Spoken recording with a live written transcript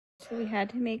So we had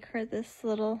to make her this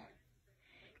little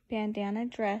bandana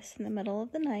dress in the middle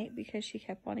of the night because she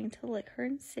kept wanting to lick her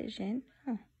incision.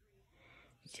 Huh.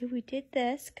 So we did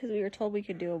this because we were told we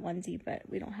could do a onesie, but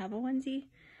we don't have a onesie.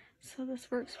 So this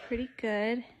works pretty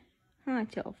good. Huh,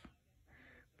 Toph?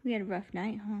 We had a rough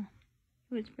night, huh?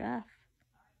 It was rough.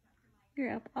 We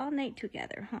were up all night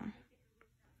together, huh?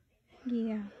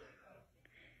 Yeah.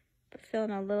 But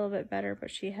feeling a little bit better,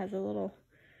 but she has a little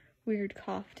weird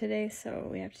cough today, so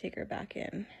we have to take her back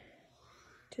in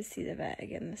to see the vet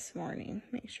again this morning.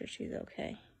 Make sure she's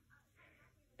okay.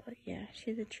 But yeah,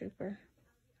 she's a trooper.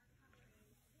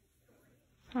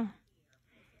 Huh.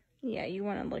 Yeah, you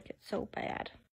want to lick it so bad.